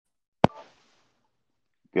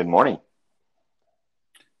Good morning.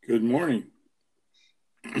 Good morning.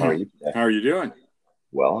 How are you today? How are you doing?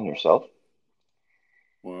 Well, and yourself?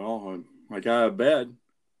 Well, I got out of bed.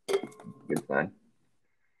 Good sign.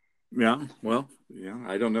 Yeah, well,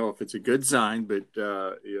 I don't know if it's a good sign, but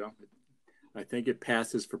I think it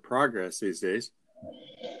passes for progress these days.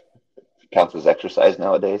 Counts as exercise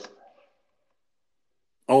nowadays.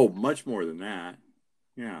 Oh, much more than that.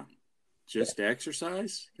 Yeah, just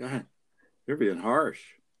exercise. God, you're being harsh.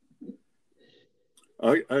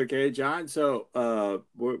 Okay, John. So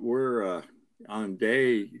we're on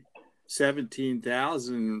day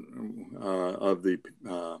 17,000 of the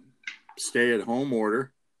stay-at-home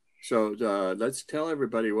order. So let's tell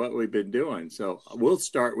everybody what we've been doing. So we'll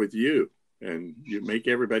start with you, and you make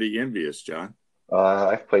everybody envious, John.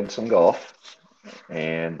 I've played some golf,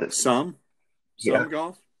 and Some, yeah, some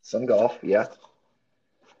golf. some golf. Yeah,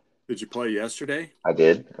 Did you play yesterday? I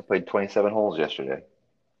did. I played 27 holes yesterday.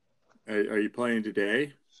 Are you playing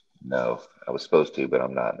today? No, I was supposed to, but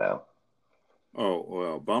I'm not now. Oh,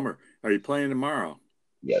 well, bummer. Are you playing tomorrow?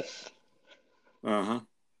 Yes, Uh-huh.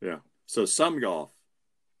 Yeah. So some golf.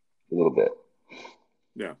 a little bit.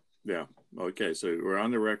 Yeah. Yeah. Okay. So we're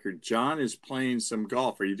on the record. John is playing some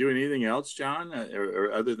golf. Are you doing anything else, John,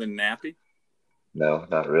 or other than nappy? No,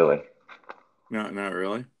 not really. No, not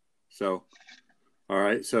really. So, all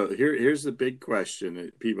right. So here's the big question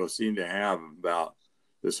that people seem to have about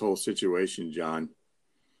this whole situation, John.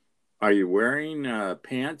 Are you wearing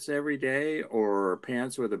pants every day or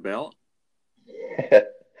pants with a belt?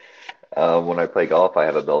 When I play golf, I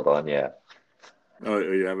have a belt on. Yeah. Oh,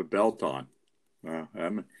 you have a belt on.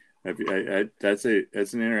 I'm, that's an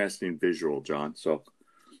interesting visual, John. So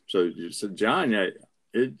John,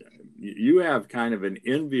 you have kind of an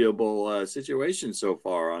enviable situation so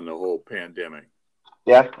far on the whole pandemic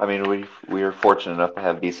Yeah, I mean, we are fortunate enough to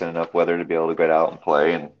have decent enough weather to be able to get out and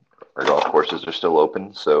play, and our golf courses are still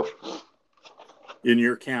open. So, in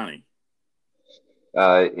your county.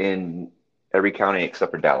 in every county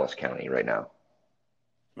except for Dallas County right now.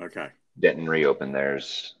 Okay. Denton reopened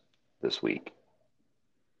theirs this week.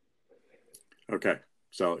 Okay.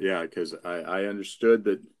 So yeah, because I understood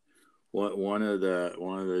that one of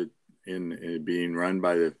the in being run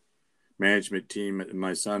by the management team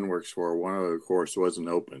my son works for, one of the course wasn't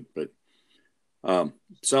open. But um,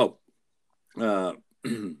 so uh,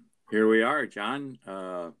 here we are, John.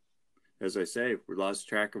 As I say, we lost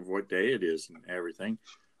track of what day it is and everything.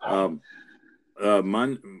 Um,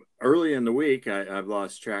 Early in the week, I've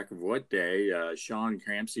lost track of what day. Sean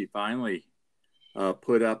Cramsey finally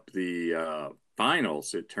put up the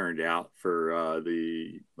finals, it turned out, for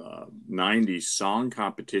the 90s song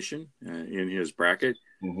competition in his bracket.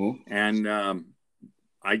 Hmm. And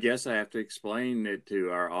I guess I have to explain it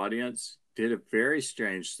to our audience. Did a very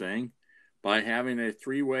strange thing by having a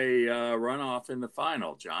three-way runoff in the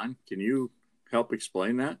final. John, can you help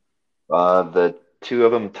explain that? The two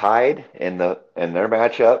of them tied in their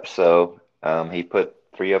matchup, so he put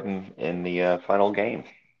three of them in the final game.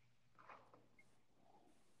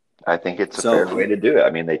 I think it's a fair way So, to do it.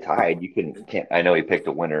 I mean, they tied. You can't. I know he picked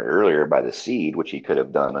a winner earlier by the seed, which he could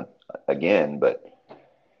have done again, but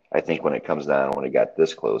I think when it comes down, when it got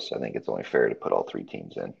this close, I think it's only fair to put all three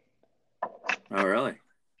teams in. oh, really?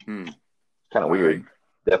 Hmm. Kind of All right. weird.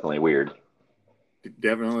 Definitely weird.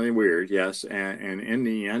 Definitely weird, yes. And in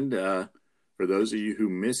the end, for those of you who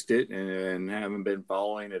missed it and haven't been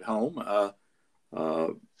following at home, uh,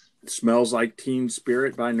 Smells Like Teen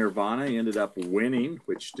Spirit by Nirvana ended up winning,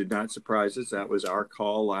 which did not surprise us. That was our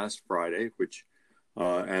call last Friday, which,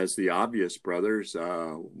 as the Obvious Brothers,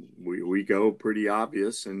 we go pretty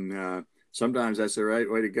obvious. And sometimes that's the right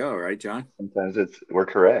way to go, right, John? Sometimes we're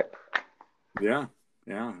correct. Yeah.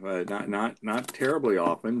 Yeah. Not terribly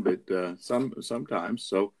often, but sometimes.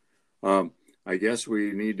 So, um, I guess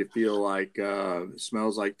we need to feel like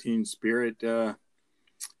Smells Like Teen Spirit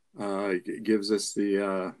gives us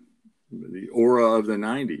the aura of the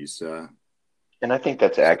 90s. And I think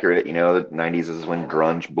that's accurate. You know, the 90s is when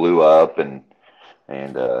grunge blew up and you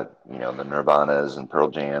know, the Nirvanas and Pearl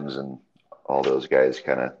Jams and all those guys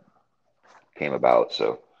kind of came about.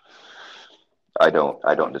 So I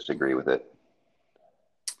don't disagree with it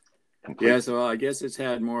Yeah, completely. so I guess it's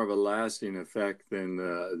had more of a lasting effect than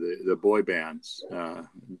the boy bands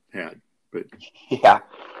had. But Yeah.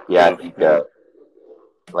 Yeah, I so think yeah,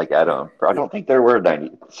 like I don't think there were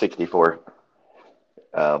 64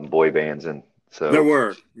 boy bands, and there so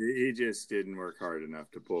were. He just didn't work hard enough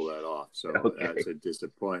to pull that off. So that's okay. a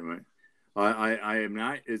disappointment. I am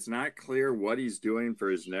not. It's not clear what he's doing for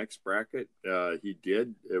his next bracket. He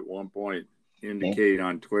did at one point indicate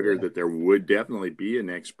on Twitter Yeah. that there would definitely be a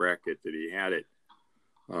next bracket, that he had it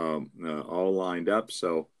all lined up.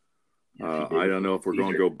 So Yes, he I gave us don't a know little if we're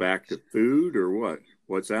going to teaser. go back to food or what.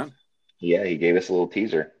 What's that? Yeah, he gave us a little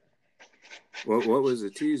teaser What was the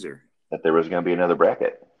teaser? that there was going to be another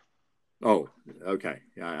bracket. Oh, okay.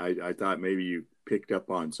 I thought maybe you picked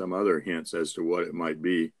up on some other hints as to what it might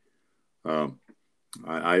be. Um,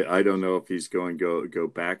 I don't know if he's going to go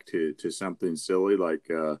back to something silly like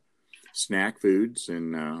snack foods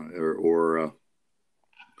and or of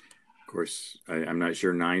course I'm not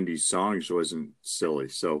sure 90s songs wasn't silly.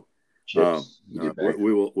 So Chips, he did back.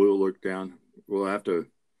 we will look down. We'll have to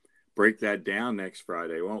break that down next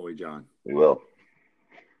Friday, won't we, John? We will.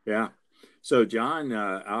 Yeah. So, John,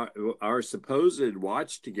 our supposed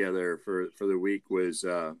watch together for the week was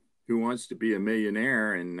Who Wants to Be a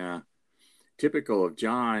Millionaire? And typical of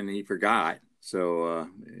John, he forgot. So,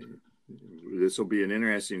 this will be an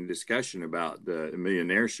interesting discussion about the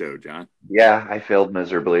Millionaire Show, John. Yeah, I failed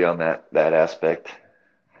miserably on that aspect.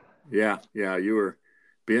 Yeah. Yeah. You were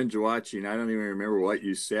binge watching. I don't even remember what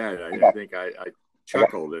you said. I I got think I I got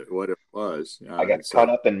chuckled at what it was. I got caught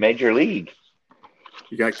up in Major League.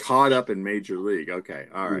 You got caught up in Major League. Okay.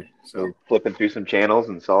 All We right. were So, flipping through some channels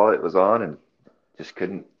and saw it was on and just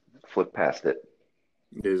couldn't flip past it.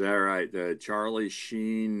 is that right? Charlie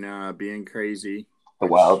Sheen being crazy, The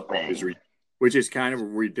Wild is Thing. which is kind of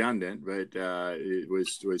redundant, but it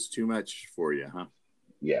was too much for you, huh?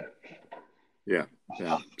 Yeah. Yeah,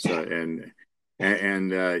 yeah. So and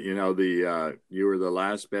you know the you were the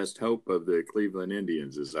last best hope of the Cleveland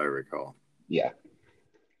Indians, as I recall. Yeah.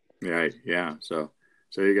 Right. Yeah. So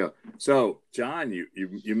you go. So John, you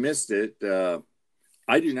missed it.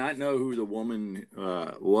 I do not know who the woman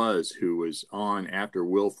was who was on after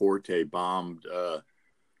Will Forte bombed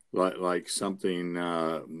like something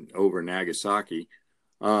over Nagasaki,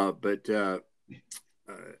 but uh,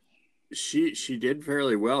 she did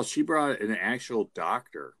fairly well. She brought an actual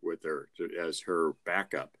doctor with her as her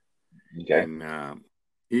backup, Okay. and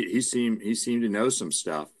he seemed to know some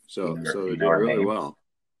stuff. So Do they you know did her really name? well.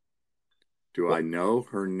 Do I know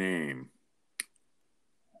her name?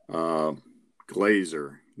 Uh,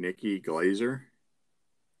 Glazer, Nikki Glazer.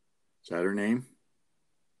 Is that her name?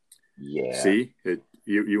 Yeah. See,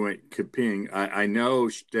 you went kaping. I know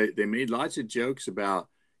they made lots of jokes about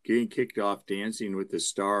getting kicked off Dancing with the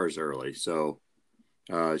Stars early. So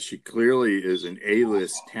she clearly is an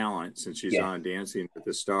A-list talent since she's Yeah. on Dancing with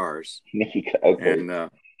the Stars, Okay. and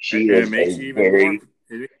She it is makes a you even more. very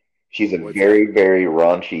she's a What's that? very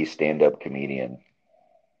raunchy stand-up comedian.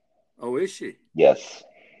 Oh, is she? Yes.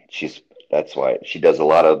 She's that's why she does a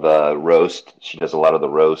lot of roast. She does a lot of the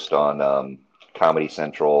roast on Comedy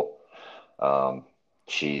Central. Um,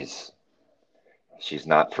 she's she's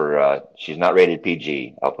not rated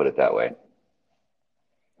PG. I'll put it that way.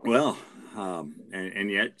 Well, and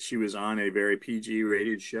yet she was on a very PG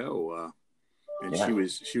rated show, and Yeah.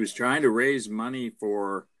 she was trying to raise money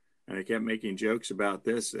for. And I kept making jokes about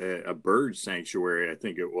this a bird sanctuary, I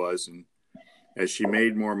think it was, and as she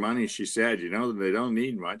made more money, she said, you know, they don't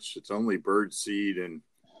need much. It's only bird seed and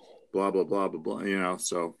blah blah blah blah blah. You know,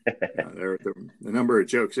 so there a number of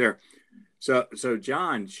jokes there. So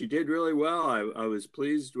John, she did really well. I was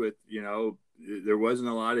pleased with, you know, there wasn't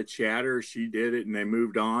a lot of chatter. She did it and they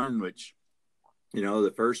moved on, which, you know,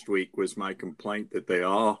 the first week was my complaint that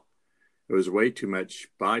it was way too much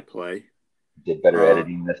byplay. Did better Uh,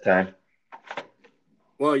 editing this time.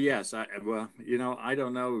 well, yes, you know, I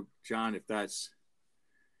don't know, John, if that's,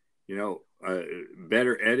 you know,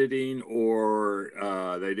 better editing or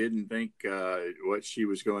they didn't think what she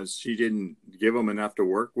didn't give them enough to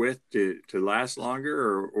work with to last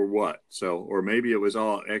longer or what. So, or maybe it was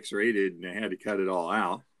all X-rated and they had to cut it all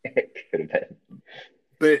out. Could have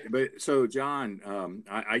been. But so John,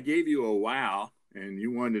 I gave you a wow and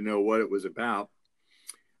you wanted to know what it was about.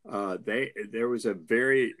 There was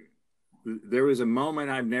there was a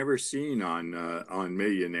moment I've never seen on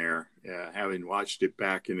Millionaire, having watched it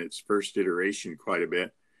back in its first iteration quite a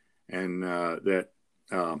bit, and that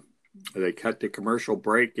they cut the commercial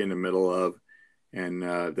break in the middle of, and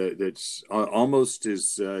that's almost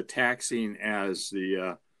as taxing as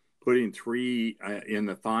the putting three in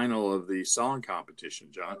the final of the song competition,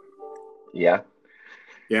 John. Yeah.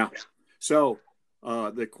 Yeah. So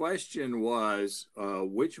the question was,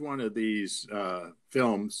 which one of these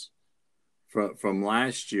films from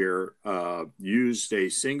last year used a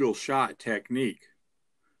single shot technique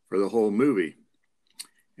for the whole movie,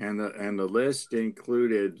 and the list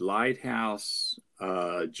included Lighthouse,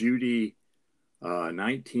 Judy,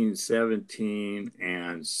 1917,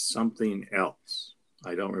 and something else.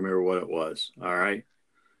 I don't remember what it was. All right,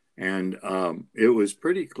 and it was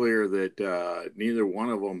pretty clear that neither one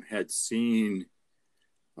of them had seen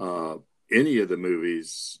any of the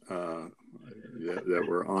movies that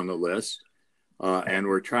were on the list. And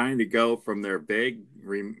were trying to go from their vague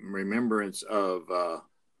remembrance of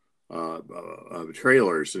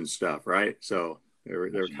trailers and stuff, right? So they were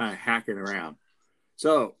kind of hacking around.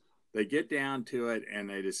 So they get down to it and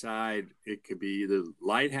they decide it could be either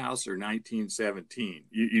Lighthouse or 1917.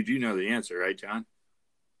 You do know the answer, right, John?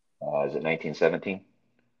 Is it 1917?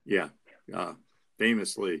 Yeah.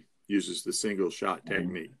 Famously uses the single shot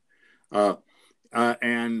technique.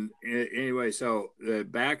 And anyway, so the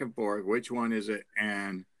back and forth, which one is it?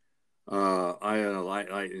 And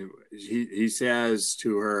he says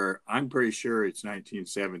to her, I'm pretty sure it's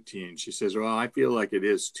 1917. She says, well, I feel like it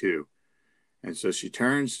is too. And so she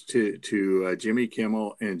turns to Jimmy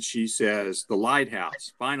Kimmel and she says, The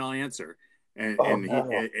Lighthouse, final answer. And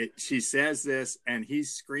she says this and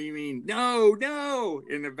he's screaming, no, no,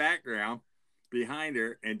 in the background behind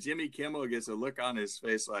her. And Jimmy Kimmel gets a look on his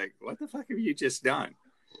face like, what the fuck have you just done?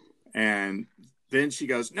 And then she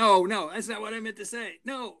goes, no, no, that's not what I meant to say.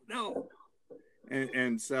 No, no.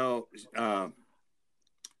 And so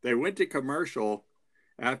they went to commercial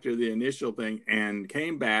after the initial thing and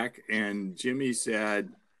came back. And Jimmy said,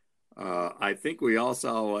 I think we all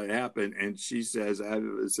saw what happened. And she says, it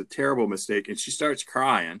was a terrible mistake. And she starts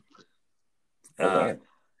crying.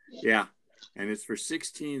 Yeah. And it's for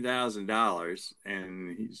 $16,000.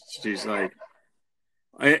 And she's like,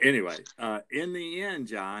 anyway, in the end,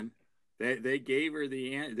 John, they gave her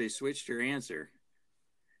they switched her answer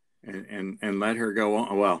and let her go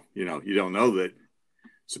on. Well, you don't know that.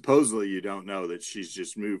 Supposedly, you don't know that she's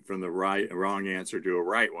just moved from the wrong answer to a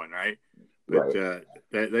right one, right? But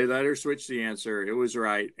they let her switch the answer. It was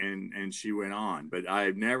right, and she went on. But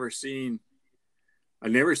I've never seen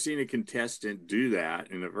a contestant do that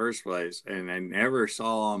in the first place, and I never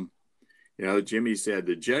saw them. Jimmy said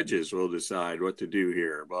the judges will decide what to do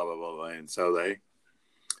here, blah blah blah, blah. And so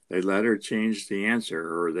they let her change the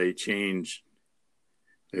answer, or they changed.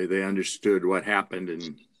 They understood what happened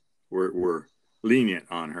and were lenient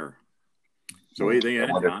on her. So what do you think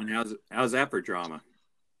of that, John? How's that for drama?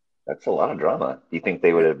 That's a lot of drama. Do you think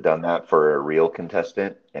they would have done that for a real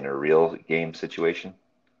contestant in a real game situation?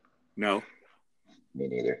 No. Me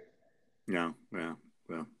neither. No. Well,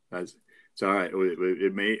 it's all right.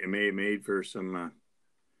 It made for some,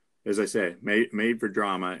 as I say, made for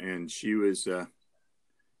drama, and she was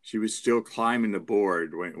still climbing the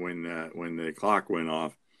board when the clock went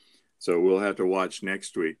off. So we'll have to watch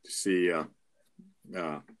next week to see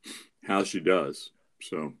how she does.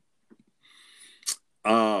 So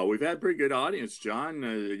we've had pretty good audience, John.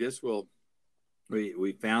 I guess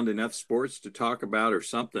we found enough sports to talk about or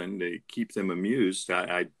something to keep them amused.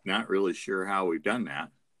 I'm not really sure how we've done that,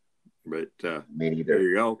 but me neither. There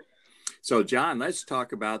you go. So John, let's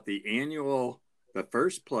talk about the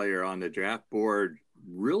first player on the draft board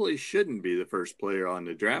really shouldn't be the first player on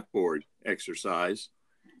the draft board exercise,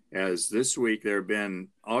 as this week there have been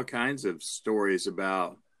all kinds of stories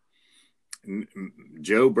about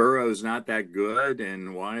Joe Burrow's not that good,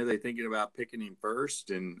 and why are they thinking about picking him first,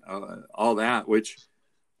 and all that, which,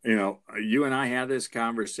 you and I had this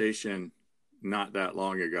conversation not that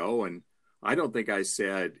long ago, and I don't think I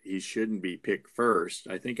said he shouldn't be picked first.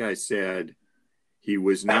 I think I said he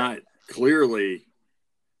was not clearly,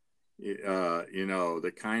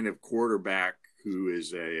 the kind of quarterback who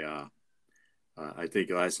is I think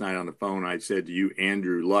last night on the phone, I said to you,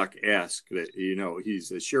 Andrew Luck-esque, that, he's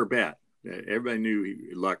a sure bet. Everybody knew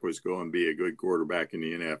Luck was going to be a good quarterback in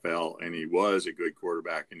the NFL, and he was a good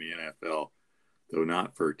quarterback in the NFL, though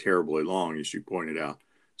not for terribly long, as you pointed out.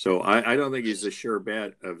 So I don't think he's a sure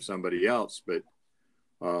bet of somebody else. But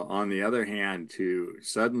on the other hand, to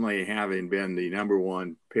suddenly having been the number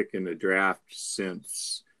one pick in the draft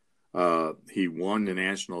since he won the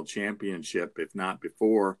national championship, if not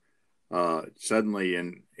before, suddenly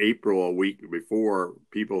in April, a week before,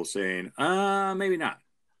 people saying, maybe not.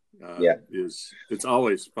 It's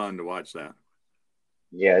always fun to watch that.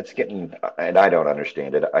 Yeah, it's getting, and I don't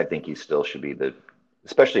understand it. I think he still should be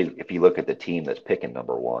especially if you look at the team that's picking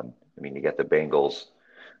number one. I mean, you got the Bengals,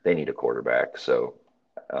 they need a quarterback. So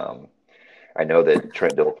I know that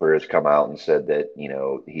Trent Dilfer has come out and said that,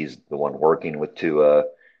 he's the one working with Tua.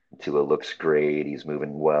 Tua looks great. He's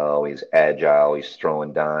moving well. He's agile. He's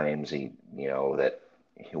throwing dimes. That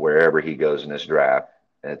wherever he goes in this draft,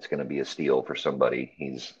 it's going to be a steal for somebody.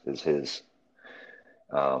 Is his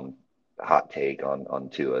hot take on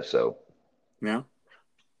Tua. So yeah.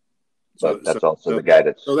 But that's also the guy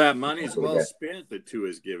that's. So that money's well spent that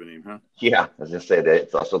Tua's giving him, huh? Yeah, I was going to say that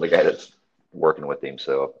it's also the guy that's working with him.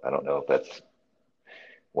 So I don't know if that's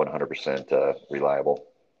 100% reliable.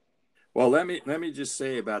 Well, let me just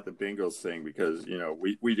say about the Bengals thing, because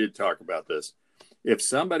we did talk about this. If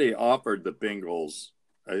somebody offered the Bengals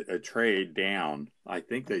a trade down, I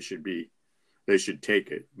think they should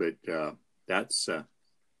take it. But that's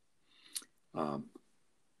um,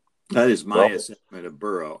 that is my Well, assessment of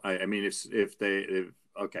Burrow. I mean, if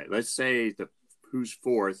okay, let's say the who's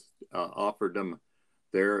fourth offered them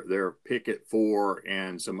their pick at 4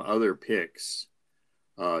 and some other picks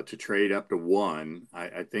to trade up to 1.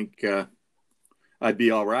 I think I'd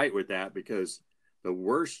be all right with that, because the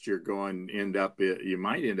worst you're going to end up, you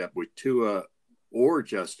might end up with Tua or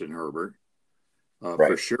Justin Herbert for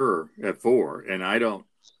right. sure at 4. And I don't,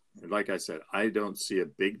 like I said, I don't see a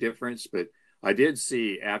big difference, but I did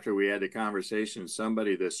see after we had the conversation,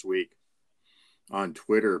 somebody this week on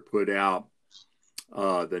Twitter put out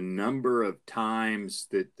the number of times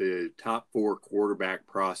that the top 4 quarterback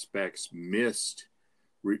prospects missed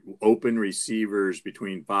open receivers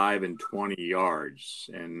between 5 and 20 yards,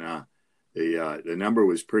 and the number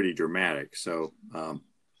was pretty dramatic. So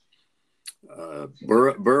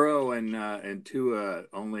Burrow and Tua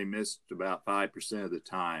only missed about 5% of the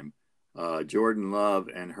time. Jordan Love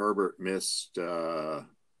and Herbert missed. Well,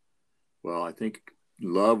 I think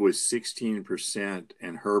Love was 16%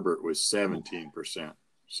 and Herbert was 17%.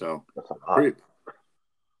 So That's a lot. pretty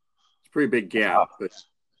pretty big That's a gap, lot. but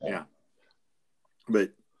Yeah. yeah,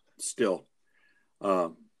 but still,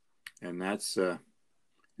 um, and that's No,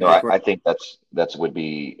 of course, I think that's would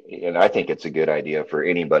be, and I think it's a good idea for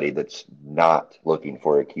anybody that's not looking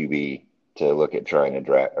for a QB to look at trying to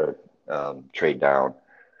draft or trade down.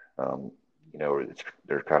 Um,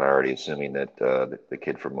 they're kind of already assuming that the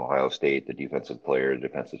kid from Ohio State, the defensive player,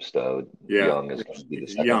 defensive stud, yeah, Young, is going to be the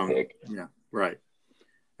second young, pick. yeah, right.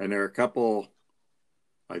 And there are a couple.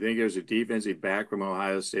 I think there's a defensive back from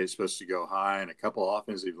Ohio State supposed to go high, and a couple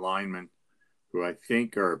offensive linemen who I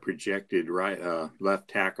think are projected right left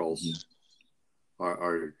tackles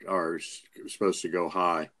Mhm. are supposed to go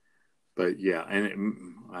high. But yeah,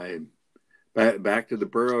 and back to the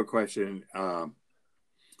Burrow question.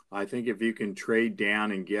 I think if you can trade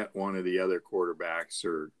down and get one of the other quarterbacks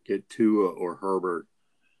or get Tua or Herbert,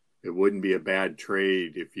 it wouldn't be a bad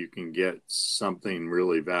trade if you can get something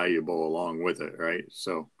really valuable along with it, right?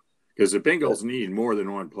 So, because the Bengals need more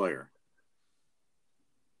than one player.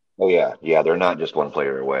 Oh yeah, yeah, they're not just one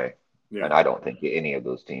player away, Yeah, and I don't think any of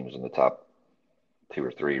those teams in the top 2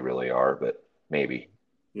 or 3 really are, but maybe.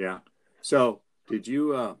 yeah. So, did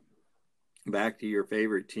you back to your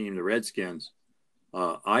favorite team, the Redskins?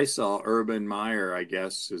 I saw Urban Meyer, I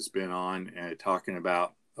guess, has been on talking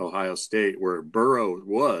about Ohio State, where Burrow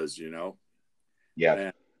was, Yeah,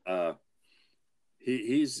 and uh,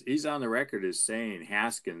 he's on the record as saying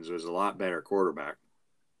Haskins was a lot better quarterback.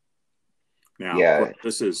 Now, of course, yeah,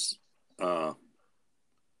 this is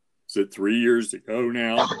it 3 years ago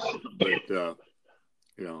now, but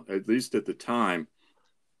at least at the time,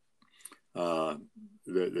 uh,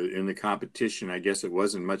 in the competition, I guess it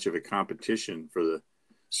wasn't much of a competition for the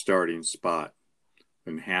starting spot,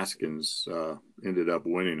 and Haskins ended up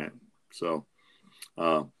winning it. So,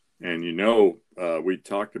 uh, and we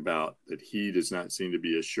talked about that he does not seem to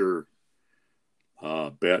be a sure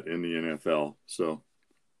bet in the NFL. So,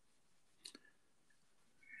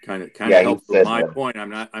 kind of yeah. He helps with said my point. I'm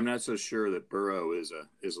not so sure that Burrow is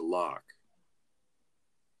a lock.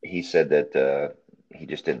 he said that he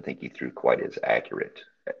just didn't think he threw quite as accurate,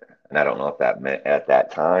 and I don't know if that meant at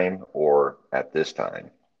that time or at this time.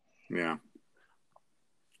 Yeah.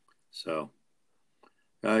 So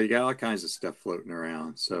you got all kinds of stuff floating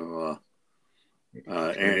around. So It's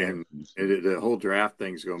going to be and interesting. the whole draft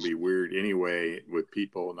thing's going to be weird anyway, with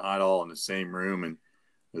people not all in the same room. And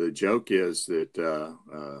the joke is that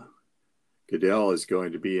Goodell is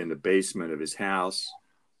going to be in the basement of his house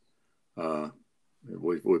uh,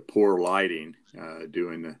 with poor lighting,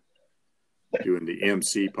 doing the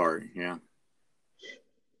MC part. Yeah,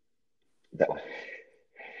 That,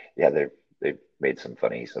 yeah, they've made some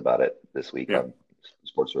funnies about it this week yeah, on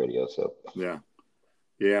sports radio. So yeah,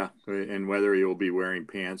 yeah. And whether he will be wearing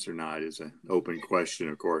pants or not is an open question,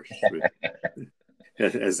 of course.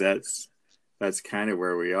 But as that's kind of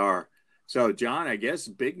where we are. So, John, I guess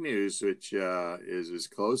big news, which is as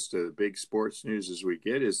close to big sports news as we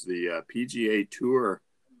get, is the PGA Tour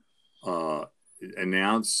uh,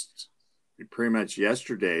 announced pretty much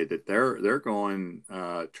yesterday that they're going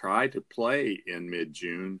try to play in mid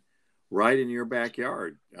June, right in your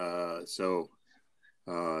backyard. So,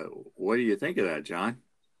 what do you think of that, John?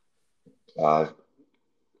 uh,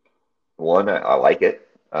 one, I like it.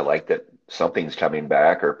 I like that something's coming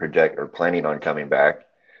back or project or planning on coming back.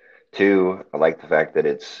 Two, I like the fact that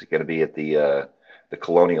it's going to be at the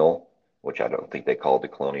Colonial. which I don't think they call it the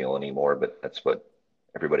Colonial anymore, but that's what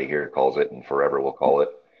everybody here calls it, and forever will call it,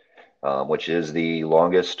 which is the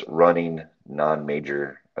longest running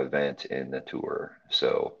non-major event in the tour.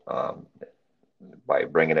 So by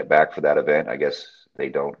bringing it back for that event, I guess they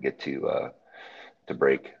don't get to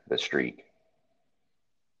break the streak.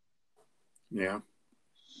 Yeah.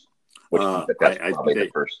 Which means that that's I probably think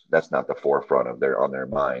the first. That's not the forefront of their on their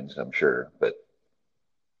minds, I'm sure. But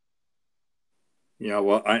yeah,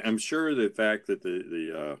 well, I'm sure the fact that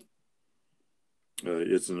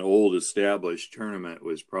it's an old established tournament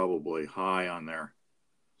was probably high on their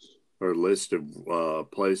list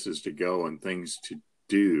of places to go and things to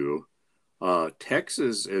do.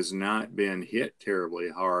 Texas has not been hit terribly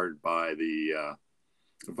hard by the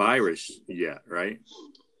virus yet, right?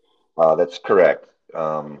 that's correct.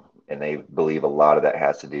 And they believe a lot of that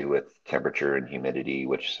has to do with temperature and humidity,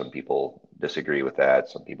 which some people disagree with that.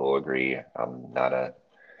 Some people agree. I'm not a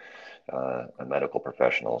medical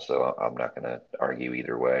professional, so I'm not going to argue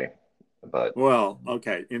either way. But Well,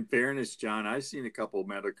 okay. In fairness, John, I've seen a couple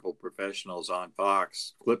medical professionals on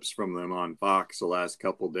Fox, clips from them on Fox the last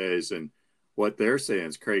couple of days, and what they're saying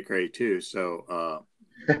is cray cray too. So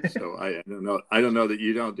I don't know. I don't know that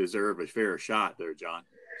you don't deserve a fair shot there, John.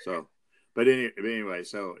 So, but anyway,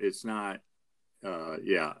 so it's not.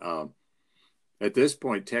 Yeah. At this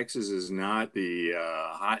point, Texas is not the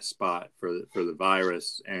hot spot for the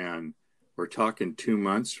virus, and we're talking 2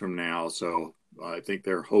 months from now. So I think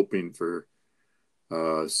they're hoping for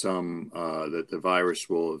some that the virus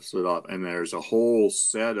will have slid off, and there's a whole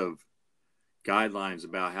set of guidelines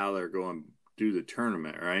about how they're going to do the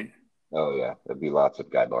tournament, right? oh yeah, there'll be lots of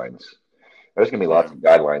guidelines. There's going to be lots Yeah, of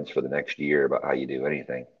guidelines for the next year about how you do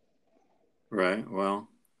anything. right. Well,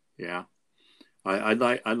 yeah. I'd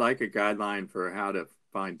like a guideline for how to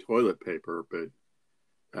find toilet paper, but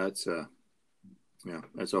that's a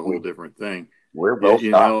that's a whole We, different thing. we're Yeah, well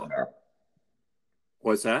stocked now.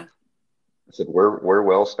 what's that? I said we're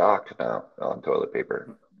well stocked now on toilet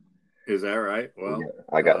paper. Is that right? Yeah, Well,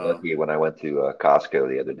 I got uh, lucky when I went to Costco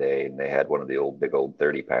the other day, and they had one of the big old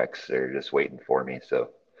 30 packs. They're just waiting for me, so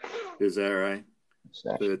is that right?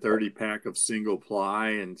 snatched The it up. 30 pack of single ply,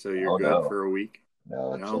 and so you're Oh good no, for a week.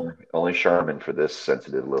 no, it's No, only Charmin for this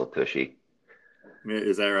sensitive little tushy.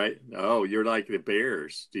 is that right? Oh, you're like the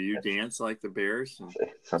Bears. Do you dance like the Bears and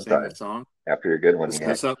sing the Sometimes song? after a good one,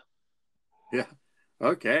 yeah. So, yeah.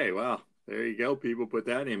 Okay. Well, there you go. People put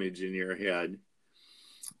that image in your head.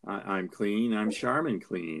 I'm clean. I'm Charmin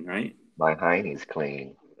clean, right? My hiney's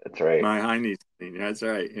clean. That's right. My hiney's clean. That's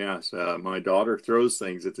right. Yes. My daughter throws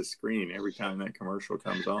things at the screen every time that commercial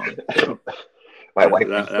comes on. So My wife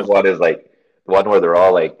thinks the that one is like the one where they're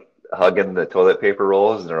all like hugging the toilet paper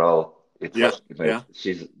rolls, and they're all. It's yeah, like yeah,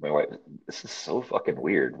 she's my wife. This is so fucking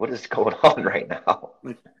weird. What is going on right now?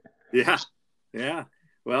 yeah, yeah.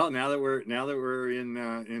 Well, now that we're in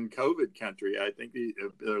COVID country, I think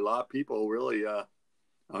there are a lot of people really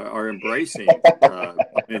are embracing,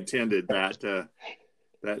 intended that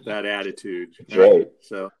attitude, That's right? right.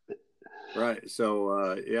 So right,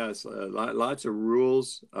 so yes, lots of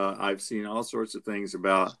rules. I've seen all sorts of things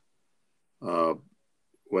about uh,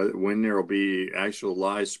 when there will be actual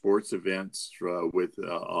live sports events with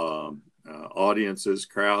audiences,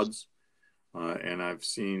 crowds, and I've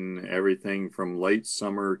seen everything from late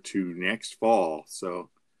summer to next fall. So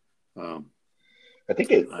um, I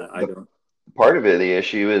think I the don't. part of it, the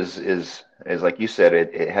issue is like you said,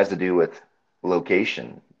 it has to do with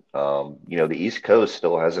location. The East Coast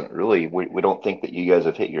still hasn't really. We don't think that you guys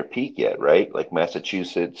have hit your peak yet, right? Like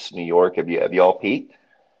Massachusetts, New York, have you all peaked?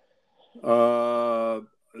 I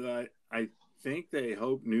think they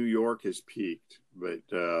hope New York has peaked, but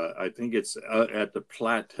I think it's at the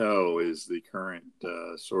plateau is the current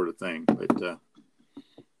sort of thing. But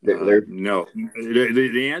They're no,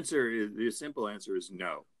 the answer is the simple answer is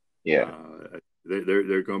no. yeah.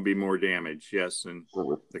 They're going to be more damage, yes. And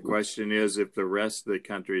the question is if the rest of the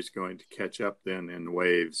country is going to catch up then in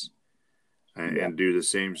waves Yeah. and do the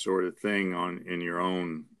same sort of thing in your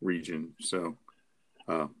own region. So.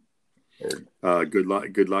 Uh, good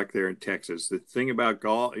luck there in Texas. The thing about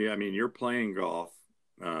golf, yeah, I mean, you're playing golf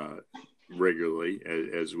uh, regularly,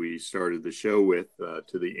 as we started the show with,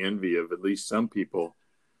 to the envy of at least some people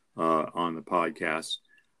on the podcast.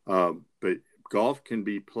 But golf can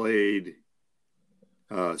be played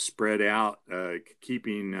spread out,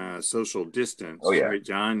 keeping social Oh distance, yeah. right,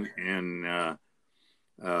 John? And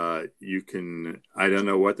you can. I don't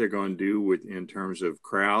know what they're going to do in terms of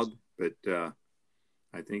crowd, but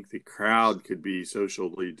I think the crowd could be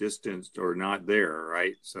socially distanced or not there,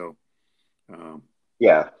 right? So,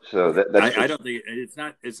 Yeah, so that's I just don't think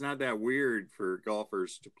it's not that weird for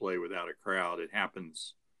golfers to play without a crowd. It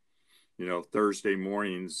happens, Thursday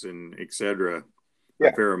mornings and etc. a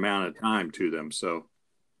yeah, fair amount of time to them. So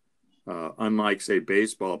unlike say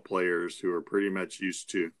baseball players who are pretty much used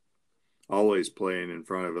to always playing in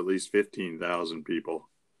front of at least 15,000 people,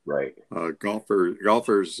 right.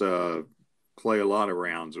 golfers play a lot of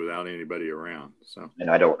rounds without anybody around. So And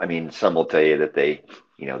I mean, some will tell you that they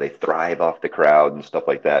thrive off the crowd and stuff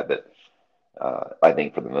like that, but I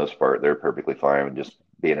think for the most part, they're perfectly fine with just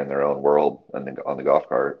being in their own world on the golf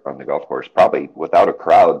course. Probably without a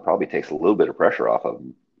crowd, probably takes a little bit of pressure off of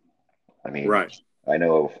them. I mean, right. I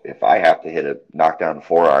know if I have to hit a knockdown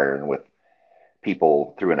 4 iron with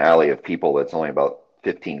people through an alley of people that's only about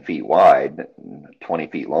 15 feet wide, 20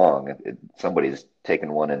 feet long, somebody's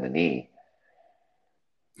taking one in the knee.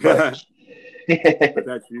 But But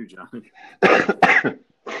that's you, John.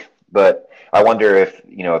 but I wonder if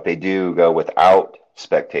they do go without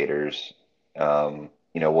spectators,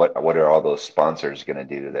 what are all those sponsors going to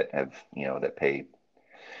do that have, that pay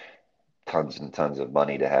tons and tons of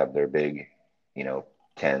money to have their big, you know,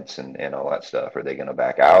 tents and all that stuff? Are they going to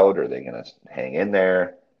back out? Are they going to hang in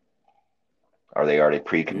there? Are they already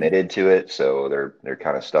pre-committed to it, so they're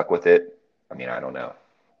kind of stuck with it? I mean, I don't know.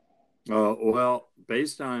 Well,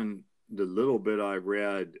 based on the little bit I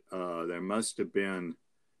read, there must have been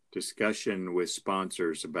discussion with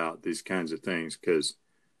sponsors about these kinds of things because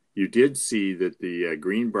you did see that the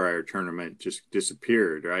Greenbrier tournament just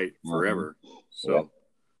disappeared, right, Hmm. forever. Yep. So,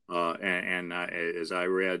 as I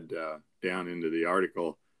read down into the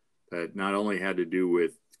article, that not only had to do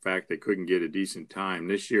with the fact they couldn't get a decent time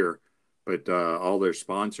this year, but all their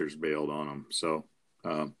sponsors bailed on them. So,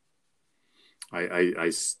 um,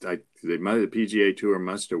 the PGA Tour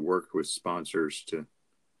must have worked with sponsors to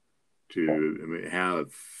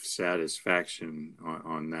have satisfaction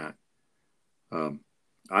on that. Um,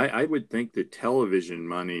 I would think that television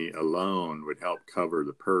money alone would help cover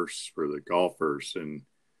the purse for the golfers and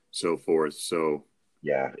so forth. So,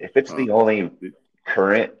 Yeah, if it's uh, the only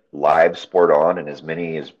current live sport on, and as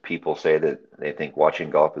many as people say that they think watching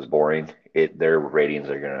golf is boring, their ratings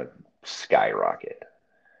are going to skyrocket.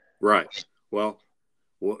 right. Well,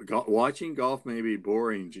 watching golf may be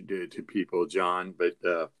boring to people, John,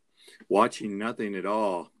 but watching nothing at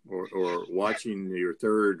all, or watching your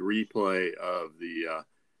third replay of the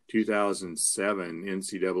 2007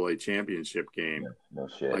 NCAA championship game, No, no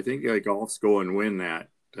I shit. think golf's go and win that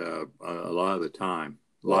a lot of the time.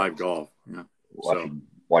 Yeah, Live golf, yeah. So,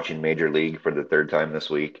 watching Major League for the third time this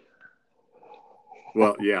week.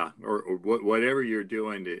 well, yeah, or whatever you're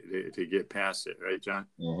doing to get past it, right, John?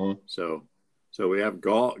 Hmm. So, we have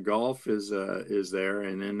golf. Golf is there,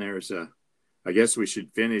 and then there's a. I guess we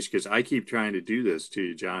should finish because I keep trying to do this to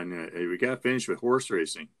you, John. We got to finish with horse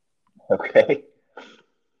racing. Okay.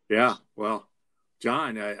 Yeah, well,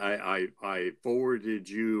 John, I forwarded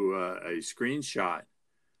you a screenshot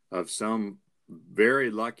of some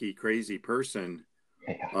very lucky, crazy person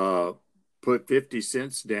Yeah, uh, put 50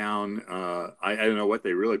 cents down. I don't know what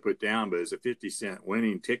they really put down, but it's a 50-cent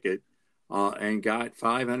winning ticket and got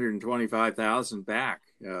 525,000 back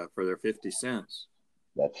for their 50 cents.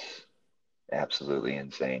 that's absolutely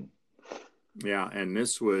insane. Yeah, and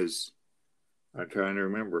this was, I'm trying to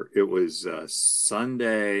remember, it was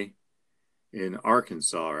Sunday in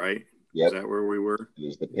Arkansas, right? Is Yep, that where we were? it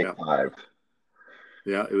was the Yeah. pick five.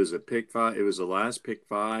 Yeah, it was a pick five. It was the last pick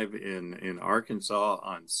five in Arkansas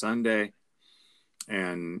on Sunday,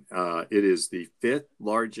 and it is the fifth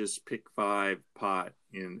largest pick five pot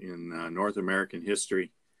in North American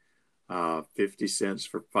history. 50 cents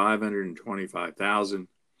for 525,000.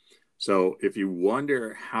 So if you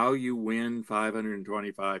wonder how you win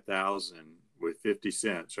 525,000 with 50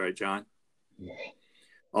 cents, right, John? Yeah.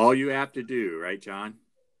 All you have to do, right, John,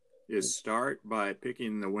 is start by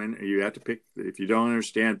picking the winner. You have to pick, if you don't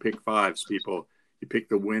understand pick fives, people, you pick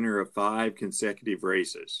the winner of 5 consecutive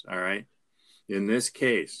races. All right. In this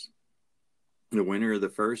case, the winner of the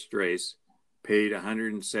first race paid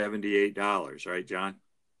 $178, right, John?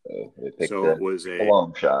 So they picked So the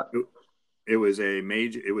long shot. it was a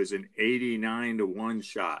major, it was an 89 to 1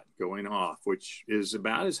 shot going off, which is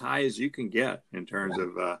about as high as you can get in terms Yeah.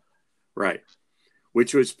 of, right.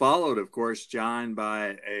 Which was followed, of course, John,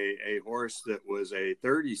 by a horse that was a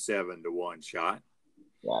 37 to 1 shot,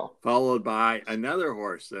 Wow. followed by another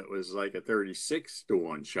horse that was like a 36 to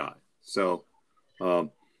 1 shot. So,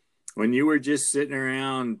 um, when you were just sitting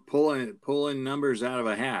around pulling numbers out of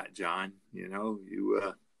a hat, John,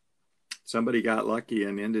 you somebody got lucky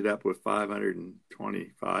and ended up with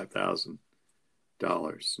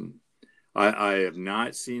 $525,000. And I have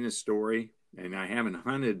not seen a story and I haven't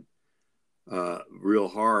hunted real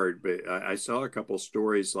hard, but I saw a couple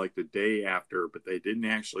stories like the day after, but they didn't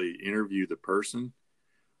actually interview the person.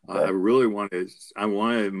 I Okay. really wanted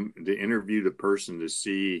to interview the person to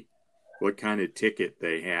see what kind of ticket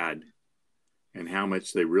they had and how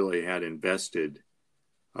much they really had invested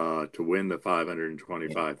to win the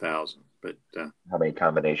 525,000. But How many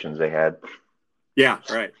combinations they had? yeah,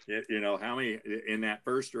 right. You know, how many in that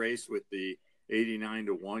first race with the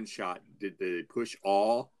 89-1 shot, did they push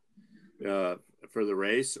all uh, for the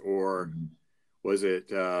race, or Mhm. was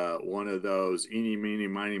it one of those eeny, meeny,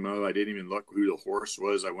 miny, mo? I didn't even look who the horse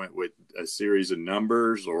was. I went with a series of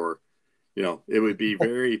numbers, or, you know, it would be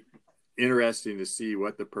very interesting to see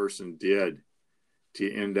what the person did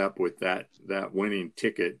to end up with that winning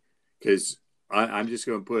ticket. Because I'm just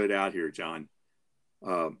going to put it out here, John.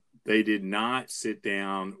 They did not sit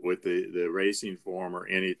down with the racing form or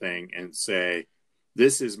anything and say,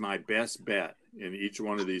 this is my best bet in each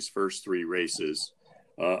one of these first three races.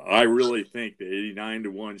 I really think the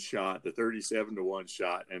 89-1 shot, the 37-1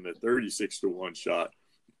 shot, and the 36-1 shot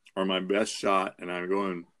are my best shot, and I'm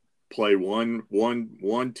going to play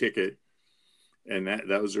one ticket, and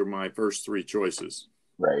those are my first three choices.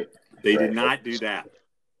 Right. They did Right. not do that.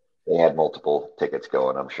 They had multiple tickets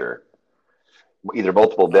going, I'm sure. Either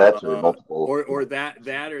multiple bets or uh, multiple, you or know.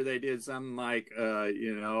 that or they did something like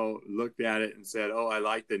you know, looked at it and said, oh, I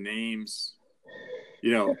like the names.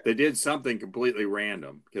 You know, they did something completely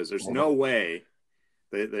random, because there's no way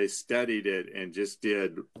they studied it and just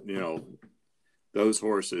did, you know, those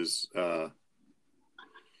horses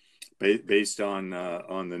based on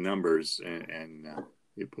the numbers, and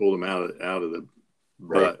you pulled them out of the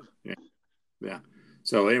Right. butt. Yeah.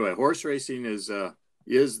 So anyway, horse racing is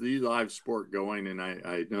the live sport going, and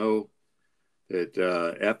I know that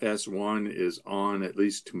FS1 is on at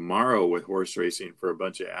least tomorrow with horse racing for a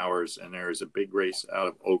bunch of hours, and there is a big race out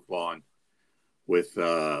of Oaklawn with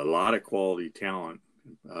a lot of quality talent.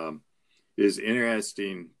 It is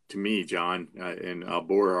interesting to me, John, and I'll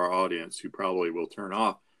bore our audience who probably will turn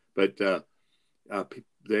off, but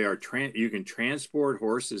they are you can transport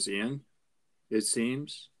horses in, it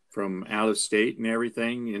seems, from out of state and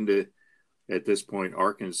everything into, at this point,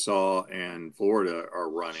 Arkansas and Florida are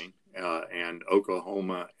running, and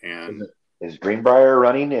Oklahoma, and Is Greenbrier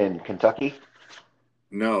running in Kentucky?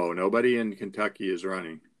 no, nobody in Kentucky is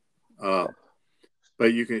running. Uh,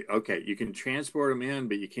 but you can transport them in,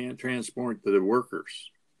 but you can't transport the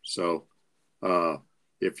workers. So uh,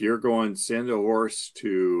 if you're going, send a horse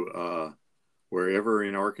to wherever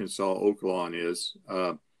in Arkansas Oaklawn is,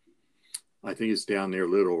 I think it's down near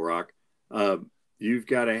Little Rock. Uh, you've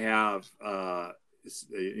got to have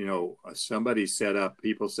you know, somebody set up,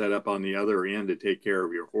 people set up on the other end to take care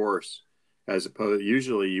of your horse, as opposed,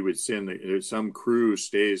 usually you would send some crew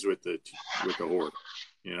stays with the horse,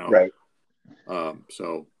 you know. Right.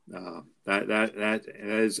 So that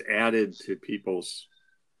has added to people's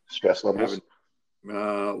Stress levels.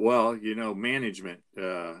 having well, you know, management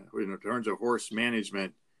in terms of horse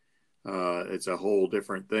management, it's a whole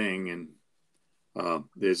different thing. And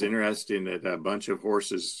it's interesting that a bunch of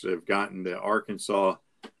horses have gotten to Arkansas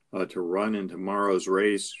to run in tomorrow's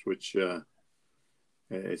race, which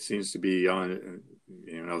it seems to be on,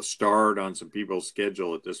 you know, starred on some people's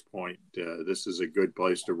schedule at this point. This is a good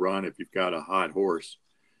place to run if you've got a hot horse.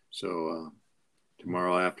 So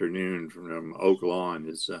tomorrow afternoon from Oaklawn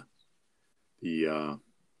is the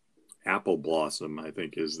Apple Blossom, I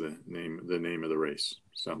think, is the name of the race.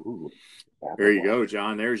 So Ooh, there you go,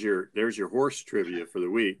 John. There's your horse trivia for the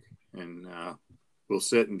week, and we'll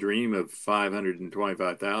sit and dream of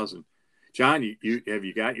 525,000. John, you have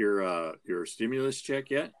you got your stimulus check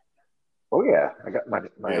yet? Oh yeah, I got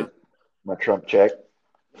Yeah, my Trump check.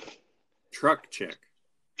 truck check,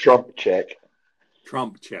 Trump check.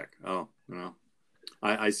 Trump check. Oh, well,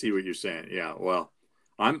 I see what you're saying. Yeah, well,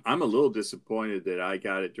 I'm a little disappointed that I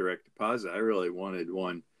got it direct deposit. I really wanted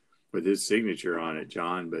one with his signature on it,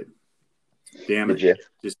 John, but damn Did it, you?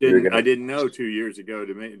 just You're didn't. I gonna didn't know 2 years ago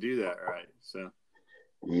to do that right. So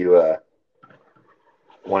you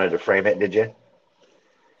wanted to frame it? Did you?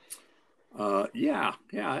 yeah,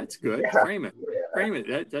 that's good. Yeah. Frame it, Yeah. frame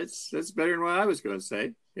it. That's better than what I was going to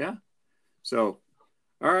say. Yeah. So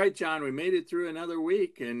all right, John, we made it through another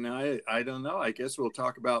week, and I don't know. I guess we'll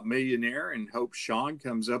talk about Millionaire and hope Sean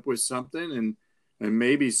comes up with something, and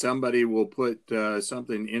maybe somebody will put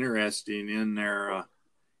something interesting in there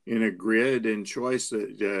in a grid and choice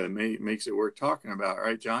that makes it worth talking about.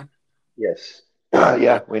 Right, John? Yes. Yeah.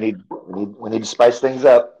 Yeah. We need to spice things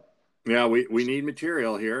up. Yeah, we need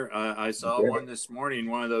material here. I saw Okay. one this morning,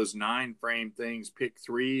 one of those 9-frame things. Pick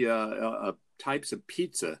three types of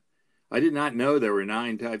pizza. I did not know there were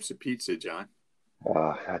 9 types of pizza, John.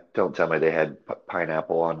 Don't tell me they had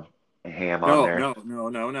pineapple on ham on No, there. no, no,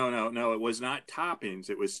 no, no, no, no. It was not toppings.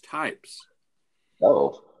 It was types.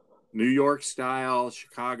 Oh, New York style,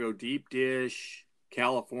 Chicago deep dish,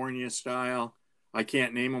 California style. I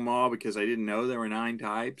can't name them all because I didn't know there were 9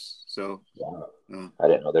 types. So, wow. uh, I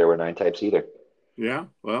didn't know there were 9 types either. yeah,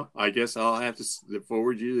 well, I guess I'll have to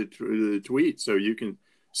forward you the tweet so you can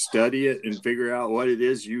study it and figure out what it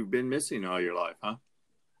is you've been missing all your life, huh?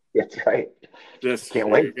 That's right. Just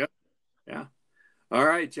Can't there you wait. go. Yeah. All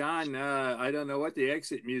right, John. I don't know what the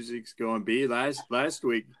exit music's going to be. Last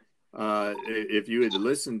week, if you had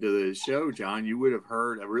listened to the show, John, you would have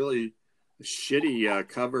heard a really shitty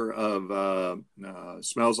cover of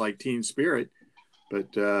 "Smells Like Teen Spirit."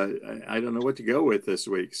 But I don't know what to go with this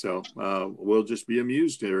week, so we'll just be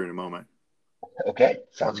amused here in a moment. Okay,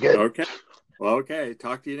 sounds good. Okay. Well, okay.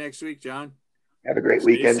 Talk to you next week, John. Have a great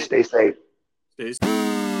Stay weekend. safe. Stay safe. Stay safe.